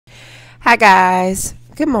Hi guys,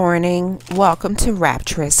 good morning. Welcome to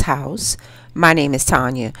Rapturous House. My name is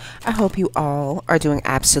Tonya. I hope you all are doing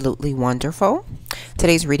absolutely wonderful.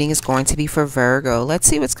 Today's reading is going to be for Virgo. Let's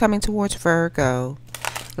see what's coming towards Virgo.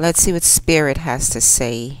 Let's see what Spirit has to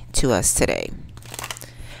say to us today.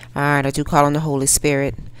 Alright, I do call on the Holy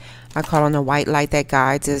Spirit. I call on the white light that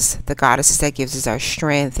guides us, the goddesses that gives us our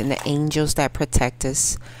strength, and the angels that protect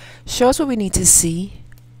us. Show us what we need to see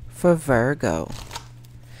for Virgo.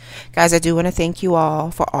 Guys, I do want to thank you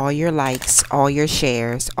all for all your likes, all your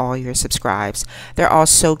shares, all your subscribes. They're all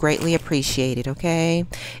so greatly appreciated, okay?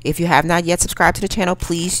 If you have not yet subscribed to the channel,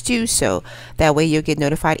 please do so. That way you'll get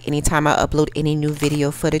notified anytime I upload any new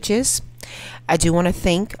video footages. I do want to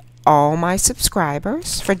thank all my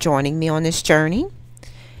subscribers for joining me on this journey.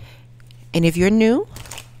 And if you're new,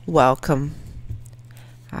 welcome.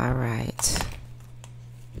 All right.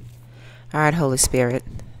 All right, Holy Spirit.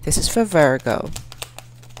 This is for Virgo.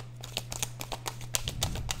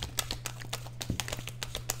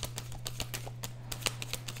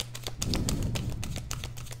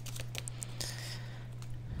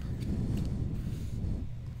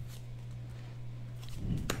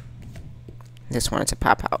 Just wanted to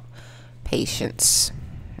pop out patience.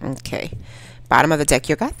 Okay, bottom of the deck.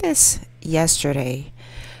 You got this yesterday.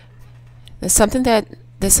 There's something that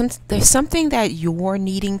there's something that you're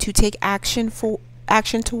needing to take action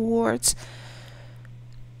towards,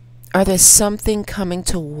 or there's something coming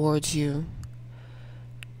towards you.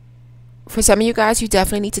 For some of you guys, you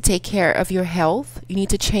definitely need to take care of your health. You need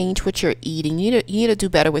to change what you're eating. You need to do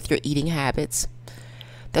better with your eating habits.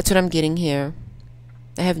 That's what I'm getting here.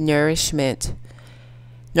 I have nourishment.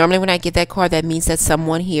 Normally when I get that card, that means that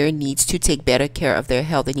someone here needs to take better care of their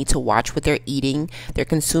health. They need to watch what they're eating. They're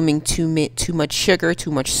consuming too much sugar,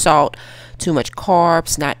 too much salt, too much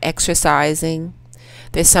carbs, not exercising.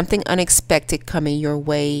 There's something unexpected coming your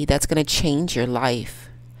way that's going to change your life.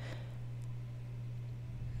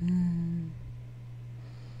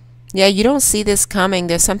 Yeah, you don't see this coming.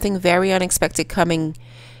 There's something very unexpected coming.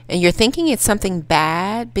 And you're thinking it's something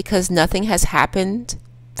bad because nothing has happened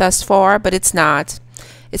thus far, but it's not.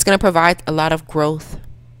 It's going to provide a lot of growth.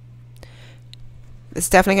 It's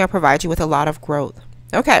definitely going to provide you with a lot of growth.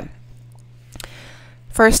 Okay.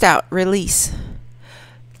 First out, release.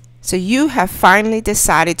 So you have finally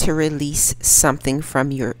decided to release something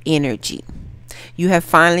from your energy. You have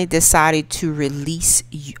finally decided to release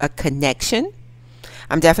a connection.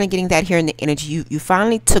 I'm definitely getting that here in the energy. You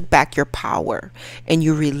finally took back your power and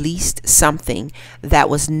you released something that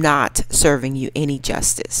was not serving you any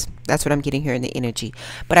justice. That's what I'm getting here in the energy.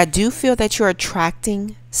 But I do feel that you're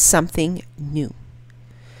attracting something new.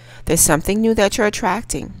 There's something new that you're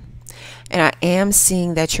attracting. And I am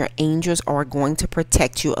seeing that your angels are going to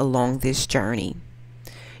protect you along this journey.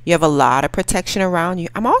 You have a lot of protection around you.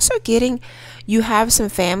 I'm also getting you have some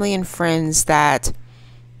family and friends that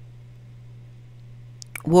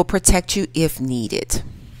will protect you if needed.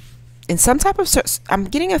 In some type of, I'm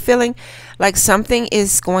getting a feeling like something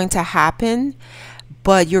is going to happen,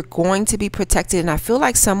 but you're going to be protected. And I feel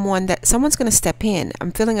like someone's going to step in.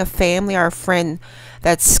 I'm feeling a family or a friend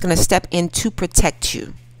that's going to step in to protect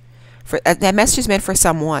you. That message is meant for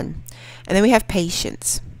someone. And then we have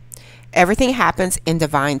patience. Everything happens in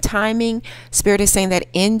divine timing. Spirit is saying that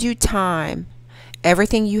in due time,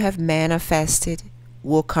 everything you have manifested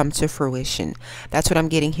will come to fruition. That's what I'm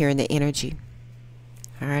getting here in the energy.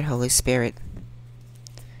 All right, Holy Spirit.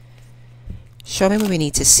 Show me what we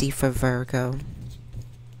need to see for Virgo.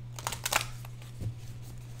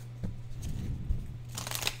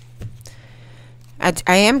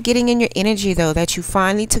 I am getting in your energy, though, that you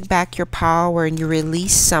finally took back your power and you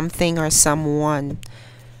released something or someone.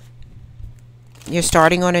 You're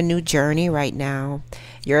starting on a new journey right now.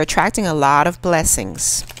 You're attracting a lot of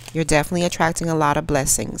blessings. You're definitely attracting a lot of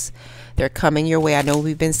blessings. They're coming your way. I know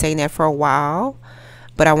we've been saying that for a while,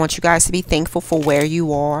 but I want you guys to be thankful for where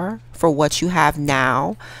you are, for what you have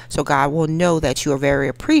now. So God will know that you are very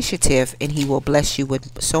appreciative and He will bless you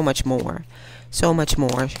with so much more. So much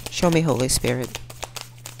more. Show me, Holy Spirit.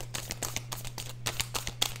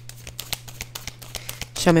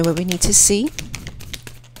 Show me what we need to see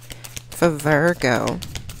for Virgo.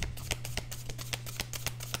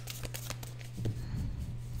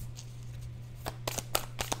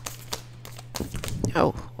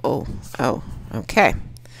 Oh, okay.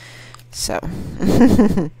 So,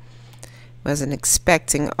 wasn't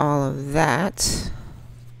expecting all of that,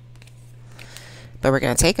 but we're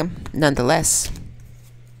going to take them nonetheless.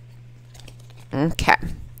 Okay.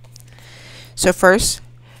 So first,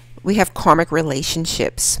 we have karmic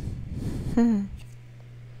relationships.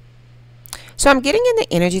 So I'm getting in the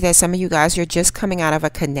energy that some of you guys, you're just coming out of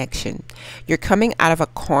a connection. You're coming out of a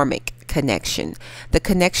karmic connection. The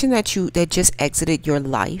connection that just exited your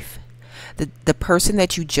life. The person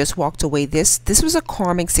that you just walked away, this was a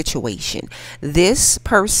karmic situation. This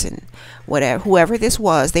person, whoever this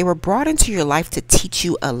was, they were brought into your life to teach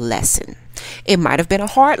you a lesson. It might have been a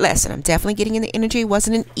hard lesson. I'm definitely getting in the energy. It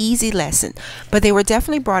wasn't an easy lesson, but they were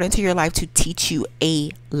definitely brought into your life to teach you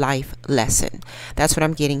a life lesson. That's what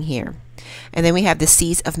I'm getting here. And then we have the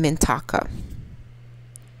seeds of Mintaka.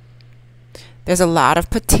 There's a lot of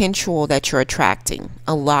potential that you're attracting.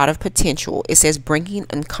 A lot of potential. It says bringing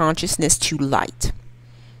unconsciousness to light.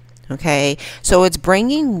 Okay, so it's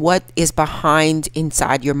bringing what is behind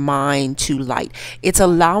inside your mind to light. It's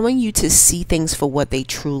allowing you to see things for what they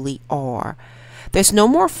truly are. There's no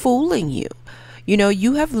more fooling you. You know,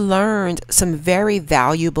 you have learned some very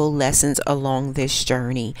valuable lessons along this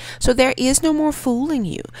journey. So there is no more fooling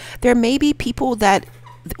you. There may be people that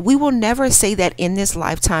we will never say that in this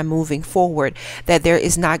lifetime moving forward that there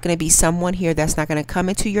is not going to be someone here that's not going to come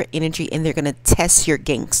into your energy and they're going to test your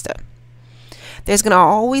gangster. There's going to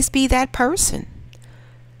always be that person.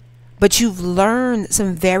 But you've learned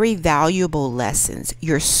some very valuable lessons.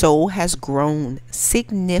 Your soul has grown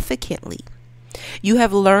significantly. You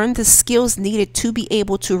have learned the skills needed to be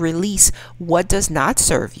able to release what does not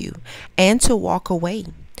serve you and to walk away.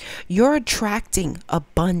 You're attracting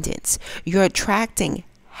abundance. You're attracting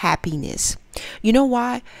happiness. You know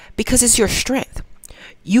why? Because it's your strength.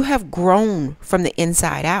 You have grown from the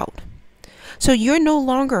inside out. So you're no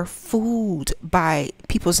longer fooled by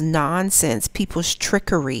people's nonsense, people's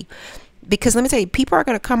trickery. Because let me tell you, people are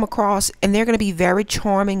going to come across and they're going to be very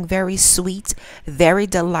charming, very sweet, very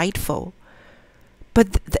delightful.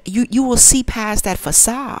 But you will see past that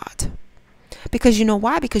facade. Because you know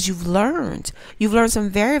why? Because you've learned some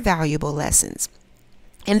very valuable lessons.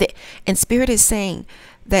 And Spirit is saying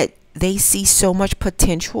that they see so much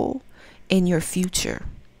potential in your future.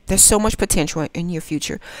 There's so much potential in your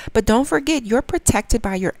future. But don't forget, you're protected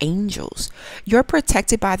by your angels. You're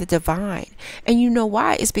protected by the divine. And you know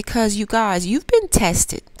why? It's because you guys, you've been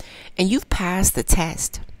tested and you've passed the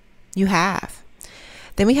test. You have.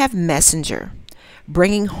 Then we have Messenger,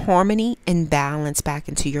 bringing harmony and balance back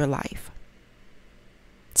into your life.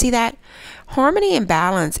 See that? Harmony and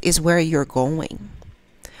balance is where you're going.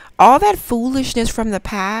 All that foolishness from the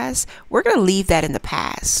past, we're going to leave that in the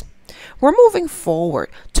past. We're moving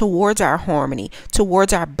forward towards our harmony,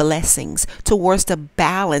 towards our blessings, towards the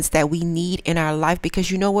balance that we need in our life.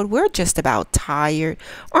 Because you know what? We're just about tired.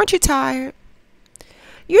 Aren't you tired?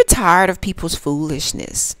 You're tired of people's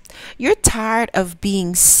foolishness. You're tired of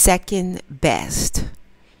being second best.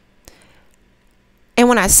 And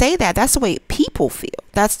when I say that, that's the way people feel.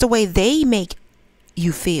 That's the way they make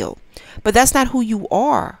you feel. But that's not who you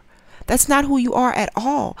are. That's not who you are at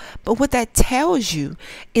all. But what that tells you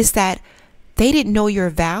is that they didn't know your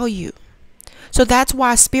value. So that's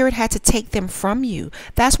why Spirit had to take them from you.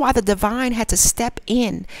 That's why the divine had to step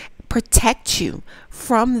in, protect you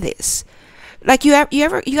from this. Like you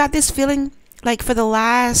got this feeling like for the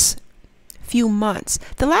last few months,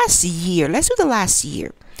 the last year, let's do the last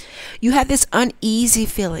year. You had this uneasy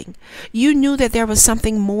feeling. You knew that there was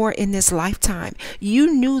something more in this lifetime.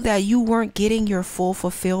 You knew that you weren't getting your full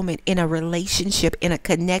fulfillment in a relationship, in a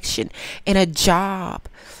connection, in a job.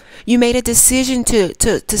 You made a decision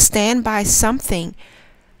to stand by something,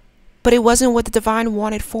 but it wasn't what the divine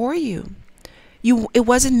wanted for you. It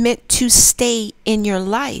wasn't meant to stay in your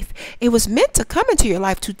life. It was meant to come into your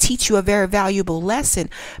life to teach you a very valuable lesson.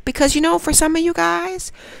 Because, you know, for some of you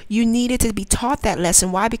guys, you needed to be taught that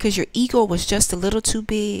lesson. Why? Because your ego was just a little too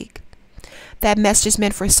big. That message is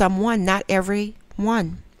meant for someone, not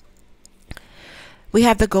everyone. We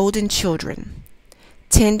have the golden children.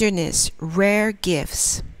 Tenderness, rare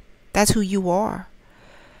gifts. That's who you are.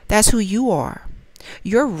 That's who you are.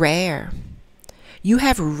 You're rare. You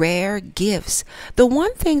have rare gifts. The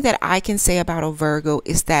one thing that I can say about a Virgo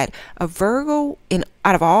is that a Virgo,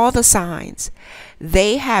 out of all the signs,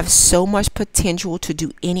 they have so much potential to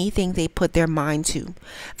do anything they put their mind to.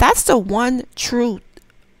 That's the one true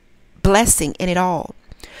blessing in it all.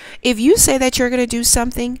 If you say that you're going to do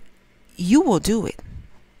something, you will do it.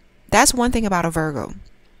 That's one thing about a Virgo.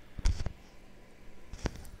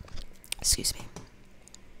 Excuse me.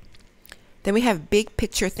 Then we have big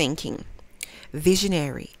picture thinking.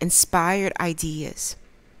 Visionary, inspired ideas.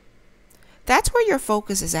 That's where your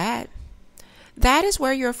focus is at. That is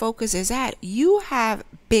where your focus is at. You have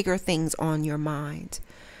bigger things on your mind.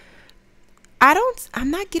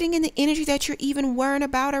 I'm not getting in the energy that you're even worrying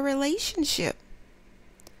about a relationship.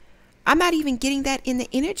 I'm not even getting that in the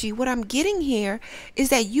energy. What I'm getting here is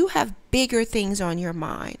that you have bigger things on your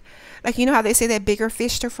mind. Like, you know how they say that bigger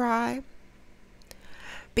fish to fry?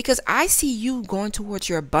 Because I see you going towards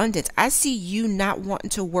your abundance. I see you not wanting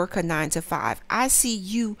to work a 9 to 5. I see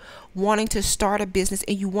you wanting to start a business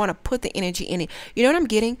and you want to put the energy in it. You know what I'm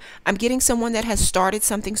getting? I'm getting someone that has started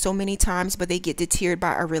something so many times, but they get deterred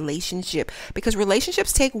by a relationship, because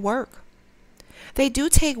relationships take work. They do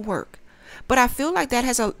take work. But I feel like that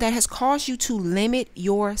has caused you to limit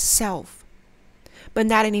yourself. But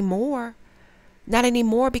not anymore. Not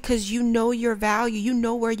anymore, because you know your value, you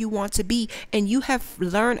know where you want to be, and you have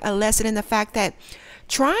learned a lesson in the fact that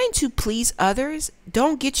trying to please others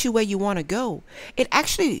don't get you where you want to go. It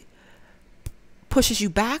actually pushes you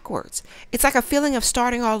backwards. It's like a feeling of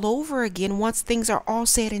starting all over again once things are all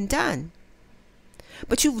said and done.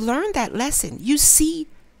 But you've learned that lesson. You see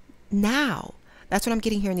now. That's what I'm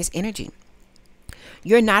getting here in this energy.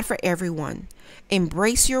 You're not for everyone.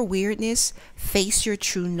 Embrace your weirdness. Face your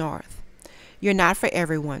true north. You're not for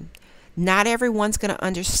everyone. Not everyone's going to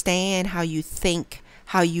understand how you think,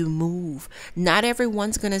 how you move. Not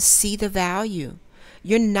everyone's going to see the value.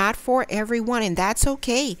 You're not for everyone, and that's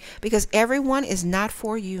okay, because everyone is not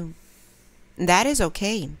for you. That is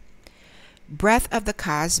okay. Breath of the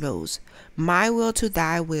cosmos. My will to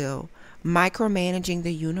thy will. Micromanaging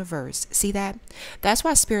the universe. See that? That's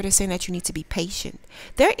why Spirit is saying that you need to be patient.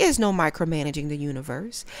 There is no micromanaging the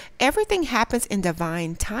universe. Everything happens in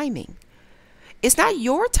divine timing. It's not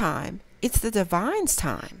your time. It's the divine's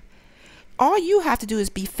time. All you have to do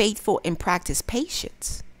is be faithful and practice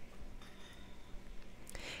patience.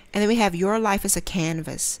 And then we have your life as a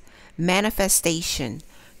canvas, manifestation,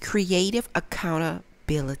 creative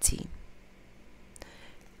accountability.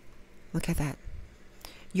 Look at that.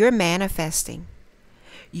 You're manifesting.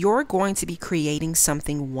 You're going to be creating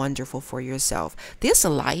something wonderful for yourself. This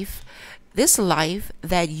life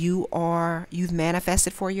that you've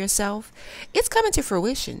manifested for yourself, it's coming to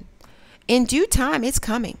fruition. In due time, it's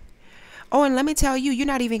coming. Oh, and let me tell you, you're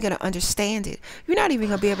not even going to understand it. You're not even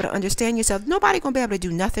going to be able to understand yourself. Nobody's going to be able to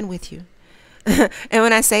do nothing with you. And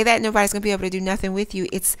when I say that, nobody's going to be able to do nothing with you,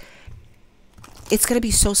 it's going to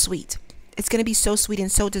be so sweet. It's going to be so sweet and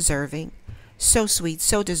so deserving. So sweet,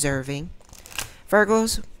 so deserving.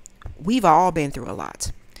 Virgos, we've all been through a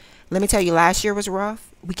lot. Let me tell you, last year was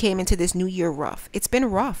rough. We came into this new year rough. It's been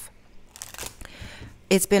rough.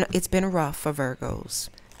 It's been rough for Virgos.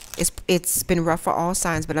 It's been rough for all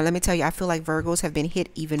signs, but let me tell you, I feel like Virgos have been hit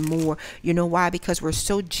even more. You know why? Because we're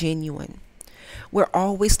so genuine. We're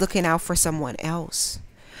always looking out for someone else.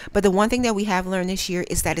 But the one thing that we have learned this year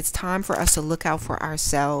is that it's time for us to look out for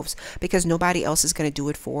ourselves, because nobody else is going to do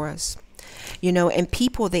it for us. You know, and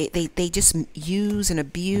people, they just use and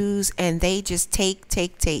abuse, and they just take.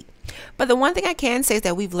 But the one thing I can say is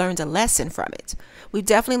that we've learned a lesson from it. We've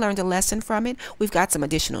definitely learned a lesson from it. We've got some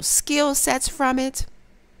additional skill sets from it.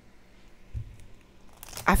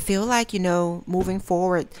 I feel like, you know, moving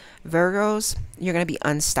forward, Virgos, you're going to be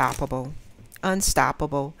unstoppable.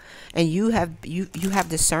 Unstoppable. And you have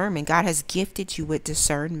discernment. God has gifted you with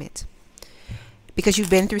discernment. Because you've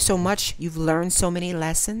been through so much. You've learned so many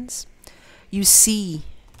lessons. You see,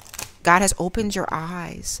 God has opened your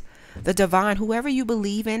eyes. The divine, whoever you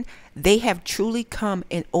believe in, they have truly come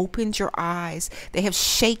and opened your eyes. They have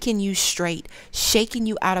shaken you straight, shaken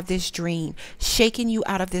you out of this dream, shaken you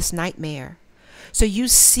out of this nightmare. So you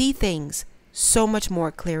see things so much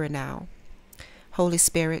more clearer now. Holy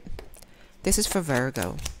Spirit, this is for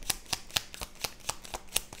Virgo.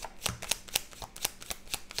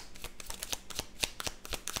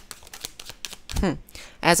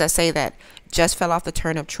 As I say that, just fell off the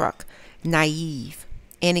turnip truck. Naive,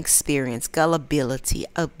 inexperienced, gullibility,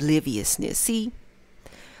 obliviousness. See,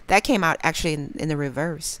 that came out actually in the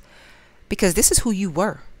reverse. Because this is who you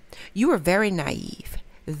were. You were very naive,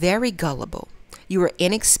 very gullible. You were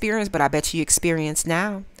inexperienced, but I bet you experience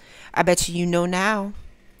now. I bet you know now.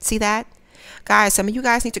 See that? Guys, some of you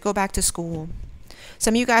guys need to go back to school.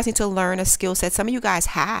 Some of you guys need to learn a skill set. Some of you guys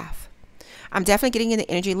have. I'm definitely getting in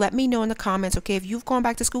the energy. Let me know in the comments, okay? If you've gone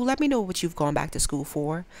back to school, let me know what you've gone back to school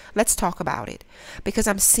for. Let's talk about it. Because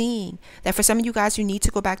I'm seeing that for some of you guys, you need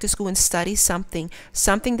to go back to school and study something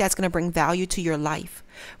that's going to bring value to your life.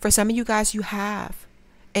 For some of you guys, you have.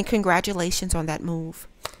 And congratulations on that move.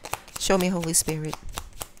 Show me, Holy Spirit.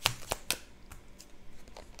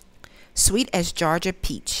 Sweet as Georgia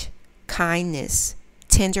peach, kindness,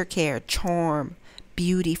 tender care, charm,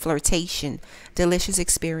 beauty, flirtation, delicious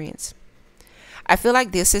experience. I feel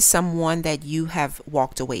like this is someone that you have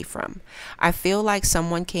walked away from. I feel like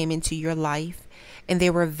someone came into your life and they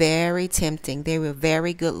were very tempting. They were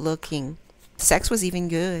very good looking. Sex was even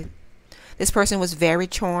good. This person was very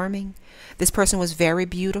charming. This person was very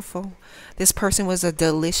beautiful. This person was a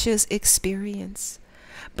delicious experience.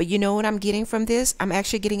 But you know what I'm getting from this? I'm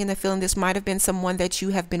actually getting in the feeling this might have been someone that you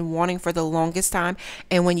have been wanting for the longest time.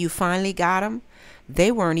 And when you finally got them,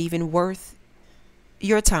 they weren't even worth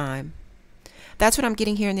your time. That's what I'm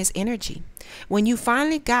getting here in this energy. When you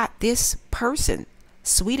finally got this person,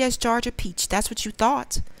 sweet as Georgia peach, that's what you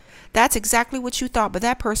thought. That's exactly what you thought. But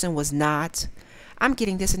that person was not. I'm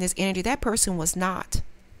getting this in this energy. That person was not.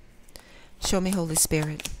 Show me, Holy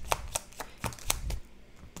Spirit.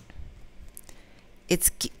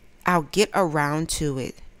 I'll get around to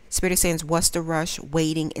it. Spirit is saying, what's the rush?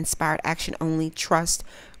 Waiting, inspired action only, trust,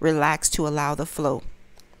 relax to allow the flow.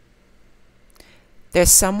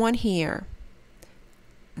 There's someone here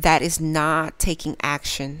that is not taking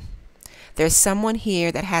action. There's someone here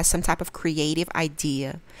that has some type of creative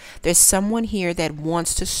idea. There's someone here that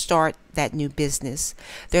wants to start that new business.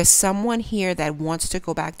 There's someone here that wants to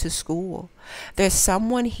go back to school. There's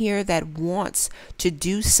someone here that wants to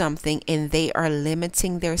do something and they are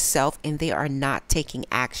limiting their self and they are not taking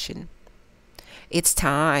action. It's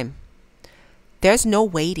time. There's no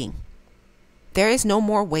waiting. There is no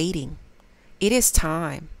more waiting. It is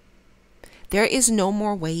time. There is no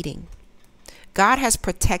more waiting. God has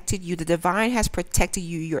protected you. The divine has protected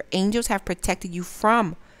you. Your angels have protected you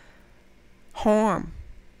from harm.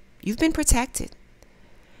 You've been protected.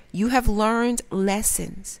 You have learned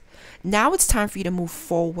lessons. Now it's time for you to move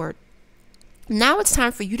forward. Now it's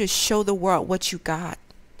time for you to show the world what you got.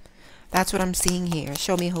 That's what I'm seeing here.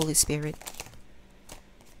 Show me, Holy Spirit.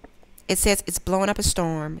 It says it's blowing up a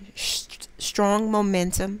storm. Strong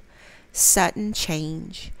momentum. Sudden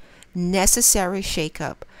change. Necessary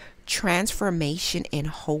shakeup. Transformation and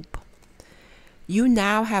hope. You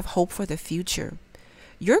now have hope for the future.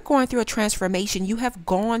 You're going through a transformation. You have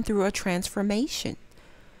gone through a transformation.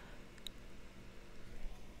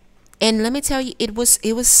 And let me tell you, it was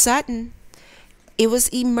sudden. It was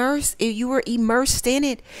immersed. You were immersed in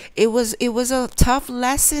it. It was a tough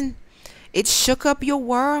lesson. It shook up your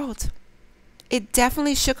world. It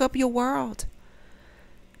definitely shook up your world.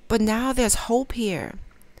 But now there's hope here.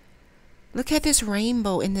 Look at this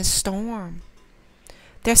rainbow in this storm.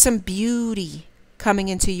 There's some beauty coming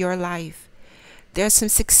into your life. There's some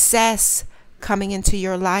success coming into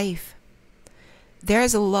your life.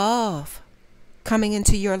 There's love coming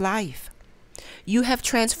into your life. You have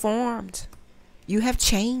transformed. You have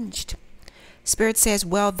changed. Spirit says,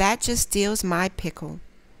 well, that just deals my pickle.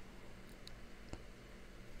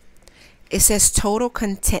 It says total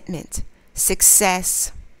contentment,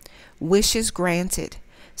 success, wishes granted.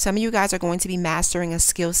 Some of you guys are going to be mastering a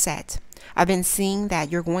skill set. I've been seeing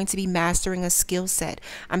that you're going to be mastering a skill set.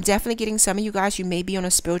 I'm definitely getting some of you guys, you may be on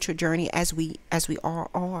a spiritual journey as we all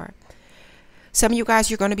are. Some of you guys,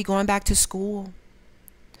 you're going to be going back to school.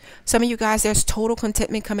 Some of you guys, there's total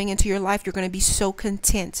contentment coming into your life. You're going to be so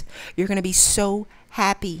content. You're going to be so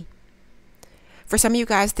happy. For some of you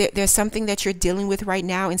guys, there's something that you're dealing with right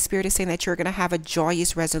now, and Spirit is saying that you're going to have a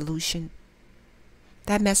joyous resolution.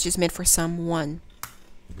 That message is meant for someone.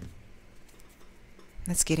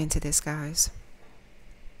 Let's get into this, guys.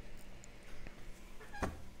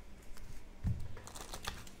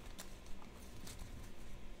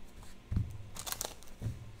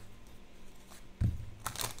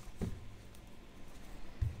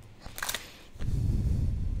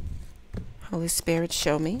 Holy Spirit,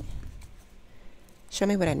 show me. Show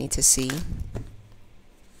me what I need to see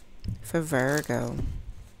for Virgo.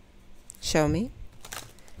 Show me.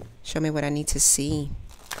 Show me what I need to see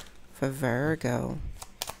for Virgo.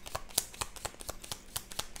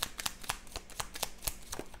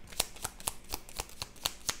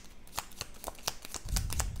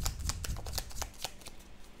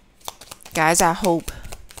 Guys, I hope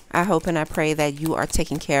and I pray that you are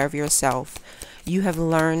taking care of yourself. You have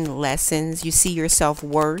learned lessons. You see your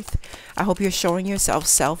self-worth. I hope you're showing yourself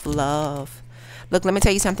self-love. Look, let me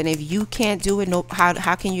tell you something. If you can't do it,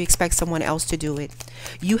 how can you expect someone else to do it?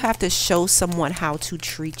 You have to show someone how to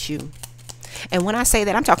treat you. And when I say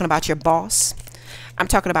that, I'm talking about your boss. I'm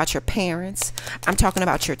talking about your parents. I'm talking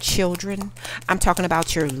about your children. I'm talking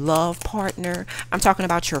about your love partner. I'm talking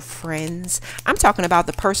about your friends. I'm talking about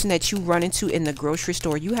the person that you run into in the grocery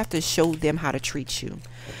store. You have to show them how to treat you.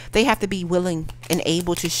 They have to be willing and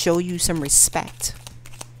able to show you some respect.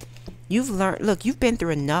 You've learned, look, you've been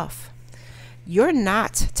through enough. You're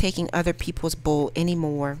not taking other people's bull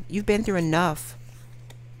anymore. You've been through enough.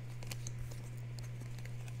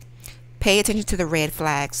 Pay attention to the red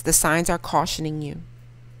flags. The signs are cautioning you.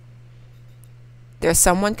 There's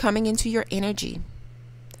someone coming into your energy.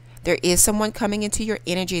 There is someone coming into your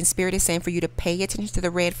energy, and Spirit is saying for you to pay attention to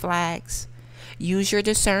the red flags. Use your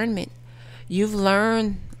discernment. You've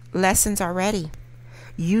learned lessons already.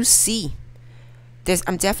 You see.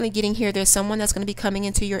 I'm definitely getting here. There's someone that's going to be coming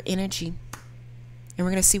into your energy. And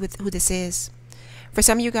we're going to see who this is. For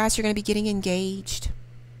some of you guys, you're going to be getting engaged.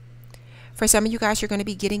 For some of you guys, you're going to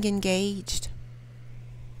be getting engaged.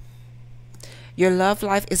 Your love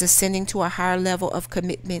life is ascending to a higher level of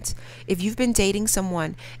commitment. If you've been dating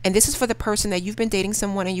someone, and this is for the person that you've been dating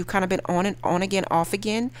someone and you've kind of been on and on again, off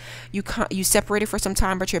again. You separated for some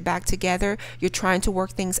time, but you're back together. You're trying to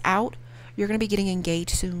work things out. You're going to be getting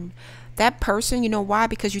engaged soon. That person, you know why?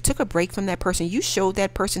 Because you took a break from that person. You showed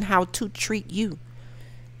that person how to treat you.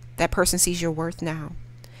 That person sees your worth now.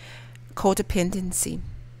 Codependency.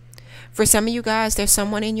 For some of you guys, there's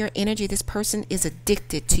someone in your energy. This person is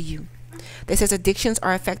addicted to you. That says addictions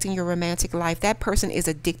are affecting your romantic life. That person is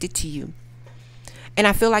addicted to you. And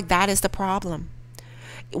I feel like that is the problem.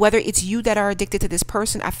 Whether it's you that are addicted to this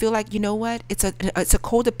person, I feel like, you know what? It's a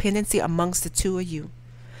codependency amongst the two of you.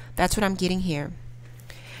 That's what I'm getting here.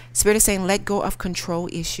 Spirit is saying let go of control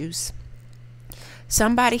issues.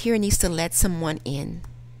 Somebody here needs to let someone in.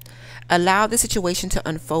 Allow the situation to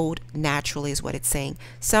unfold naturally is what it's saying.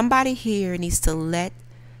 Somebody here needs to let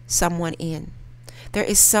someone in. There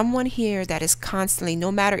is someone here that is constantly,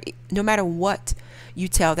 no matter what you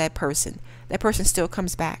tell that person still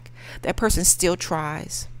comes back. That person still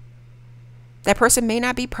tries. That person may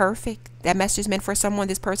not be perfect. That message is meant for someone.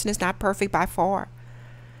 This person is not perfect by far.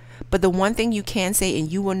 But the one thing you can say,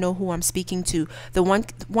 and you will know who I'm speaking to, the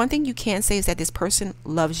one thing you can say is that this person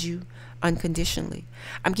loves you unconditionally.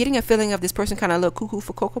 I'm getting a feeling of this person kind of a little cuckoo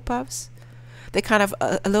for Cocoa Puffs. They're kind of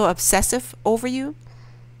a little obsessive over you.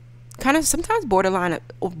 Kind of sometimes borderline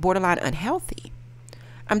unhealthy.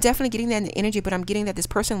 I'm definitely getting that in the energy, but I'm getting that this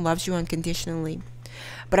person loves you unconditionally.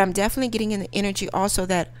 But I'm definitely getting in the energy also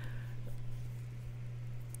that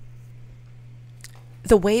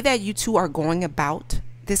the way that you two are going about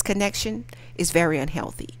this connection is very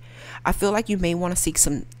unhealthy. I feel like you may want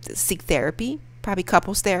to seek therapy, probably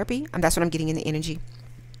couples therapy, and that's what I'm getting in the energy.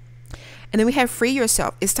 And then we have free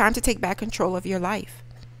yourself. It's time to take back control of your life.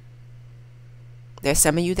 There's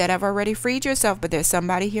some of you that have already freed yourself, but there's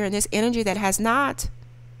somebody here in this energy that has not.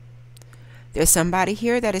 There's somebody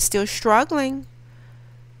here that is still struggling.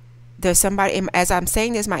 There's somebody, as I'm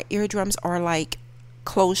saying this, my eardrums are like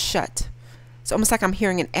closed shut. It's almost like I'm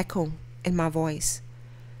hearing an echo in my voice.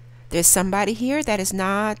 There's somebody here that is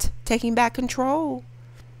not taking back control.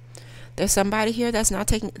 There's somebody here that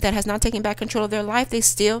has not taken back control of their life.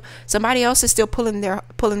 Somebody else is still pulling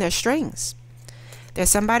their strings. There's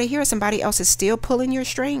somebody here, somebody else is still pulling your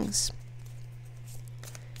strings.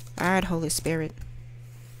 All right, Holy Spirit.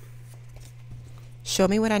 Show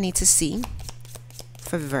me what I need to see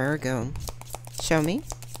for Virgo. Show me.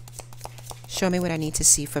 Show me what I need to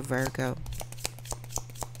see for Virgo.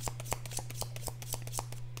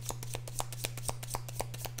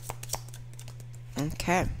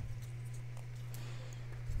 Okay.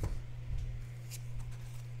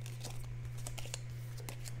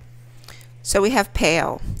 So we have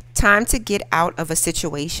pale. Time to get out of a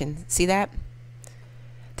situation. See that?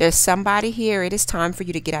 There's somebody here. It is time for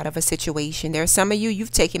you to get out of a situation. There are some of you,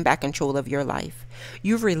 you've taken back control of your life.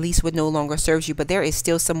 You've released what no longer serves you, but there is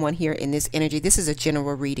still someone here in this energy. This is a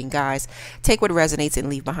general reading, guys. Take what resonates and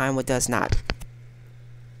leave behind what does not.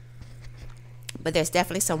 But there's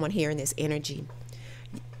definitely someone here in this energy.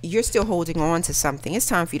 You're still holding on to something. It's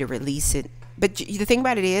time for you to release it. But the thing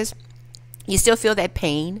about it is, you still feel that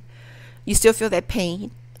pain. You still feel that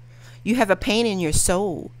pain. You have a pain in your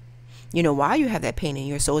soul. You know why you have that pain in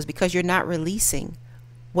your soul is because you're not releasing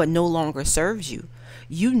what no longer serves you.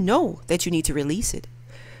 You know that you need to release it.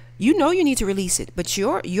 You know you need to release it, but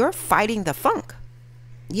you're fighting the funk.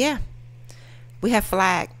 Yeah. We have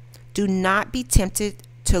flag. Do not be tempted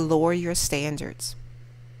to lower your standards.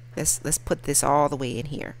 Let's put this all the way in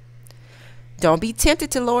here. Don't be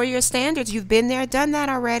tempted to lower your standards. You've been there, done that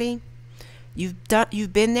already. You've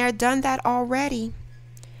been there, done that already.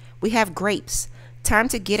 We have grapes. Time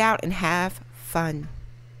to get out and have fun.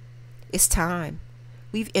 It's time.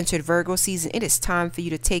 We've entered Virgo season. It is time for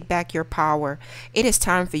you to take back your power. It is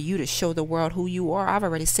time for you to show the world who you are. I've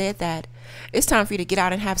already said that. It's time for you to get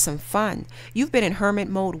out and have some fun. You've been in hermit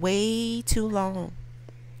mode way too long.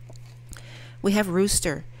 We have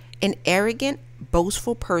rooster. An arrogant,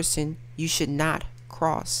 boastful person you should not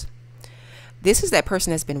cross. This is that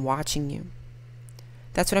person that's been watching you.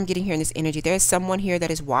 That's what I'm getting here in this energy. There is someone here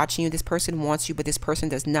that is watching you. This person wants you, but this person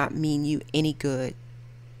does not mean you any good.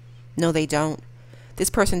 No, they don't. This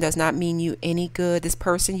person does not mean you any good. This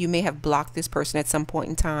person, you may have blocked this person at some point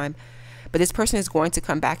in time, But this person is going to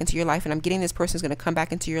come back into your life, and I'm getting this person is going to come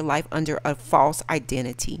back into your life under a false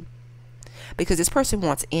identity, because this person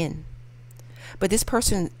wants in, but this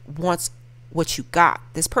person wants what you got.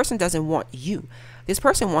 This person doesn't want you. This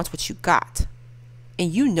person wants what you got,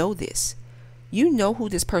 and you know this. You know who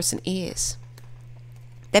this person is.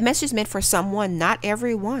 That message is meant for someone, not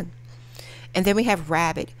everyone. And then we have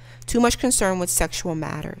Rabbit. Too much concern with sexual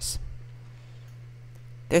matters.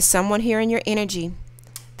 There's someone here in your energy.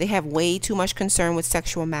 They have way too much concern with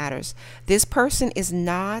sexual matters. This person is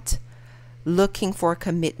not looking for a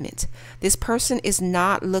commitment. This person is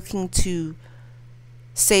not looking to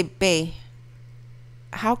say, babe,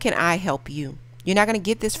 how can I help you? You're not going to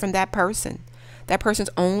get this from that person. That person's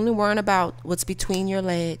only worrying about what's between your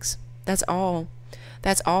legs. That's all.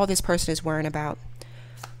 That's all this person is worrying about.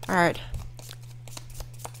 All right.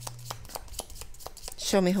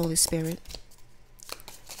 Show me, Holy Spirit.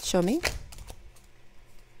 Show me.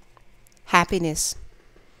 Happiness.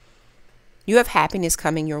 You have happiness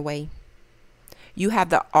coming your way. You have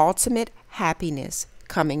the ultimate happiness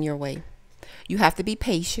coming your way. You have to be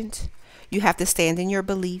patient. You have to stand in your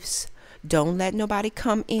beliefs. Don't let nobody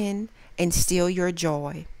come in and steal your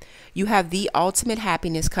joy. You have the ultimate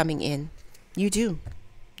happiness coming in. You do.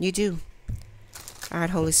 You do. All right,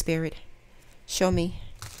 Holy Spirit. Show me.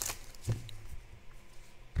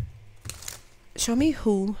 Show me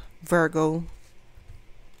who Virgo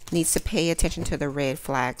needs to pay attention to the red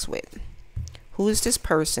flags with. Who is this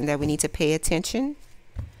person that we need to pay attention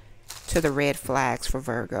to the red flags for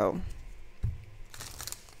Virgo?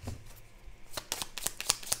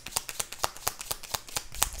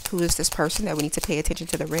 Who is this person that we need to pay attention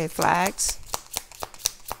to the red flags?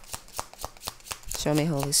 Show me,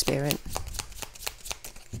 Holy Spirit.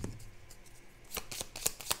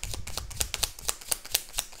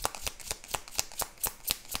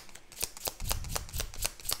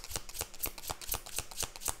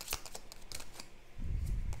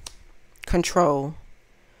 Control,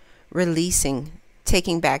 releasing,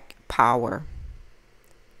 taking back power.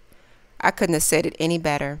 I couldn't have said it any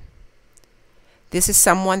better. This is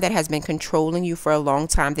someone that has been controlling you for a long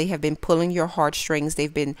time. They have been pulling your heartstrings. They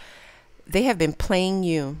have been playing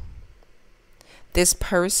you. This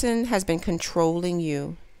person has been controlling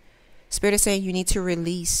you. Spirit is saying you need to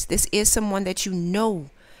release. This is someone that you know.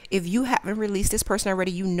 If you haven't released this person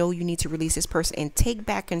already, you know you need to release this person and take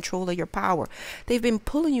back control of your power. They've been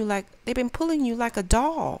pulling you like a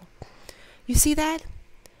doll. You see that?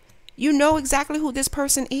 You know exactly who this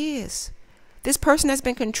person is. This person has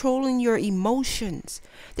been controlling your emotions.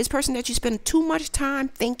 This person that you spend too much time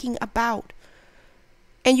thinking about.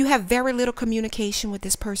 And you have very little communication with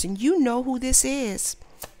this person. You know who this is.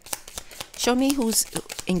 Show me who's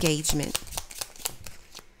engagement.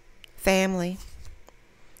 Family.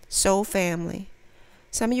 Soul family.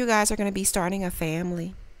 Some of you guys are going to be starting a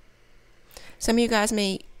family. Some of you guys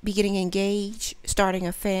may be getting engaged, starting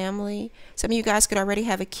a family. Some of you guys could already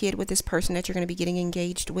have a kid with this person that you're going to be getting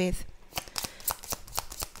engaged with.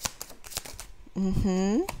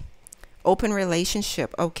 Open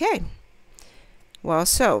relationship. Okay. Well,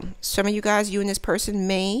 so some of you guys, you and this person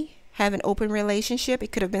may have an open relationship.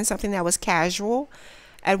 It could have been something that was casual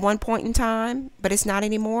at one point in time, but it's not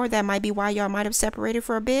anymore. That might be why y'all might have separated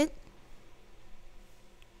for a bit.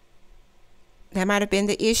 That might have been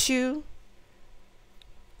the issue.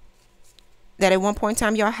 That at one point in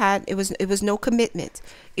time y'all had, it was no commitment.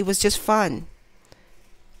 It was just fun.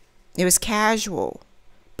 It was casual.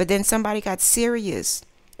 But then somebody got serious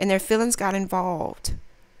and their feelings got involved.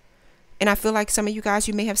 And I feel like some of you guys,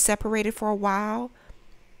 you may have separated for a while,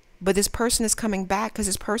 but this person is coming back because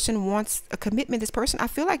this person wants a commitment. This person, I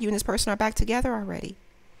feel like you and this person are back together already.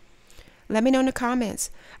 Let me know in the comments.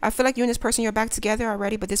 I feel like you and this person, you're back together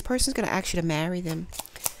already, but this person's going to ask you to marry them.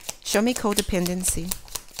 Show me codependency.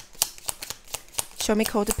 Show me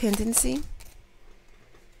codependency.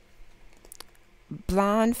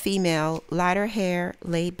 Blonde female, lighter hair,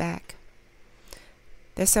 laid back.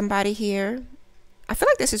 There's somebody here. I feel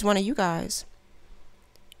like this is one of you guys.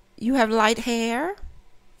 You have light hair.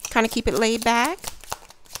 Kind of keep it laid back.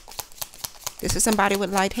 This is somebody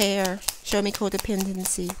with light hair. Show me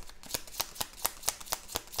codependency.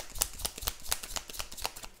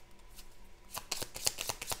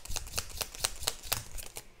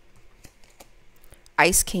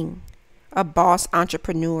 Ice King. A boss,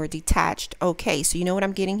 entrepreneur, detached. Okay, so you know what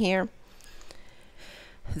I'm getting here?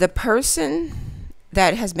 The person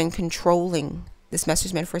that has been controlling, this message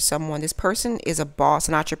is meant for someone. This person is a boss,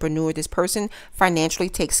 an entrepreneur. This person financially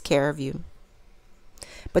takes care of you.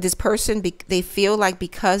 But this person, they feel like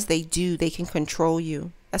because they do, they can control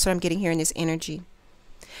you. That's what I'm getting here in this energy.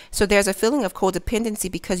 So there's a feeling of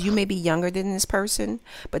codependency because you may be younger than this person,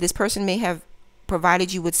 but this person may have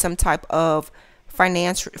provided you with some type of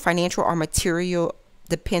financial or material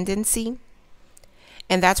dependency.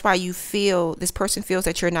 And that's why this person feels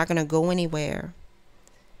that you're not going to go anywhere.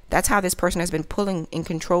 That's how this person has been pulling and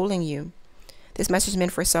controlling you. This message is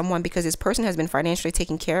meant for someone because this person has been financially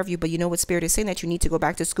taking care of you, but you know what Spirit is saying? That you need to go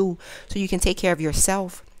back to school so you can take care of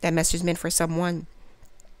yourself. That message is meant for someone.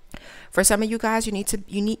 For some of you guys,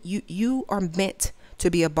 you are meant to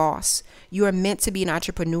be a boss. You are meant to be an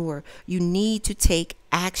entrepreneur. You need to take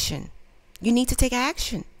action. You need to take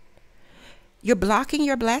action. You're blocking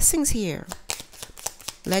your blessings here.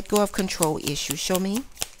 Let go of control issues. Show me.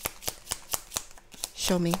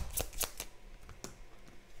 Show me.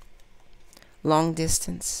 Long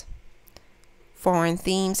distance. Foreign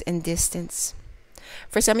themes and distance.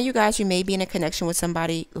 For some of you guys, you may be in a connection with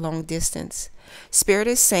somebody long distance. Spirit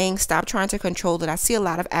is saying stop trying to control it. I see a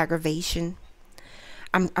lot of aggravation.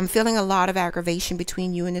 I'm feeling a lot of aggravation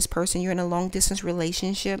between you and this person. You're in a long distance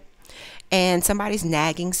relationship and somebody's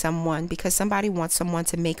nagging someone because somebody wants someone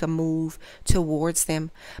to make a move towards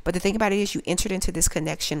them. But the thing about it is you entered into this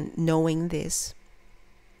connection knowing this.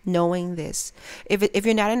 Knowing this. If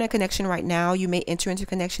you're not in a connection right now, you may enter into a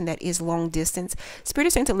connection that is long distance. Spirit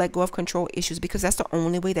is saying to let go of control issues because that's the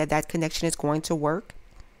only way that that connection is going to work.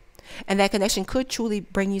 And that connection could truly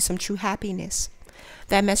bring you some true happiness.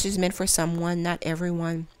 That message is meant for someone, not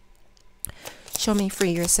everyone. Show me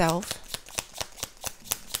free yourself.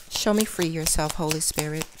 Show me free yourself, Holy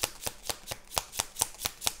Spirit.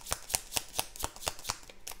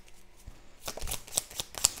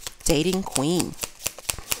 Dating queen.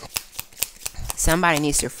 Somebody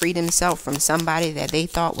needs to free themselves from somebody that they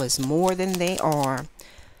thought was more than they are.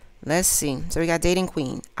 Let's see. So we got dating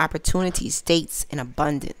queen, opportunities, dates, and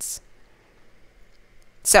abundance.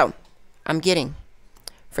 So I'm getting,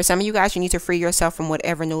 for some of you guys, you need to free yourself from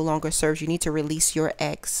whatever no longer serves. You need to release your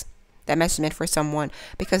ex. That message is meant for someone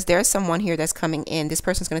because there's someone here that's coming in. This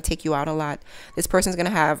person's going to take you out a lot. This person's going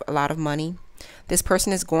to have a lot of money. This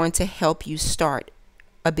person is going to help you start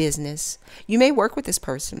a business. You may work with this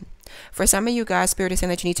person. For some of you guys, Spirit is saying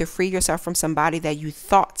that you need to free yourself from somebody that you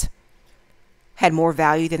thought had more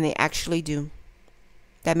value than they actually do.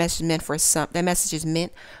 That message is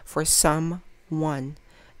meant for someone.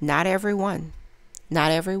 Not everyone.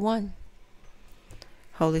 Not everyone.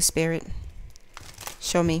 Holy Spirit,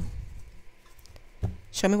 show me.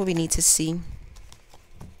 Show me what we need to see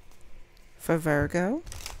for Virgo.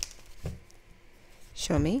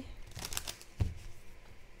 Show me.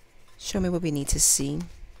 Show me what we need to see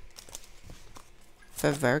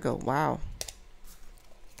for Virgo. Wow.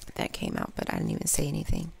 That came out, but I didn't even say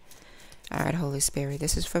anything. All right, Holy Spirit,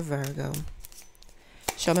 this is for Virgo.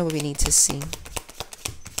 Show me what we need to see.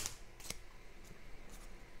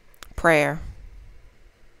 Prayer.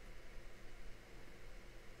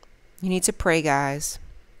 You need to pray, guys.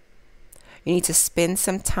 You need to spend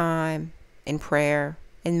some time in prayer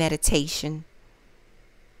and meditation.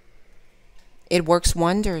 It works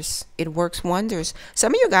wonders. It works wonders.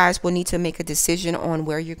 Some of you guys will need to make a decision on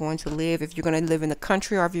where you're going to live. If you're going to live in the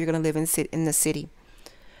country or if you're going to live in the city.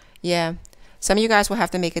 Yeah. Some of you guys will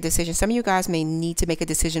have to make a decision. Some of you guys may need to make a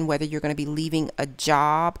decision whether you're going to be leaving a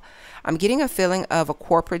job. I'm getting a feeling of a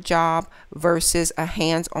corporate job versus a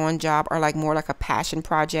hands-on job, or like more like a passion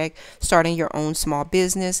project, starting your own small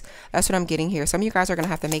business. That's what I'm getting here. Some of you guys are going to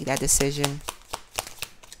have to make that decision.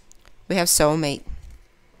 We have soulmate.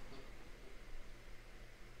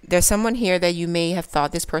 There's someone here that you may have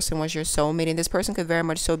thought this person was your soulmate, and this person could very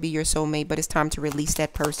much so be your soulmate, but it's time to release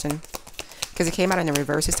that person. Because it came out in the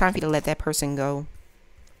reverse. It's time for you to let that person go.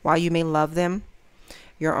 While you may love them,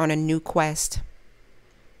 you're on a new quest.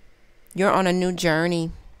 You're on a new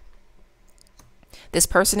journey. This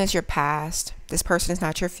person is your past. This person is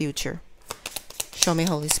not your future. Show me,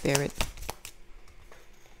 Holy Spirit.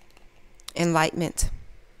 Enlightenment.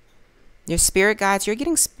 Your spirit guides, you're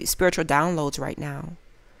getting spiritual downloads right now.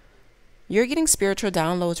 You're getting spiritual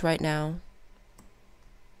downloads right now.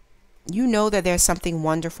 You know that there's something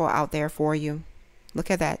wonderful out there for you. Look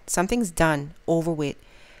at that. Something's done, over with.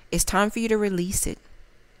 It's time for you to release it.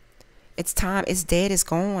 It's time. It's dead. It's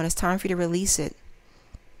gone. It's time for you to release it.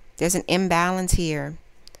 There's an imbalance here.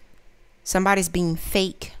 Somebody's being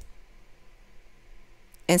fake.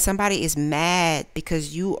 And somebody is mad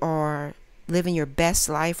because you are living your best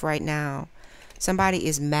life right now. Somebody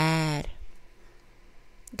is mad.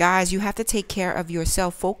 Guys, you have to take care of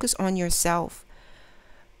yourself. Focus on yourself.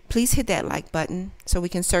 Please hit that like button so we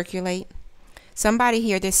can circulate. Somebody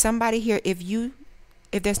here, there's somebody here. If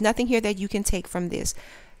there's nothing here that you can take from this,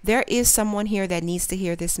 there is someone here that needs to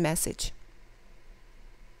hear this message.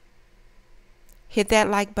 Hit that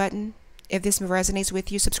like button if this resonates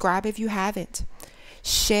with you. Subscribe if you haven't.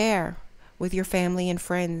 Share with your family and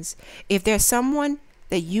friends. If there's someone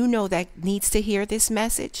that you know that needs to hear this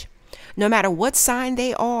message, no matter what sign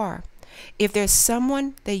they are, if there's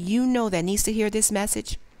someone that you know that needs to hear this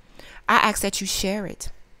message, I ask that you share it.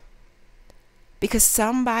 Because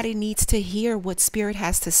somebody needs to hear what Spirit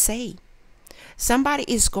has to say. Somebody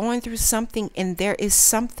is going through something, and there is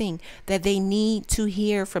something that they need to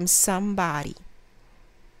hear from somebody.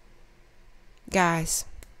 Guys,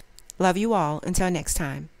 love you all. Until next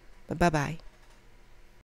time. Bye-bye.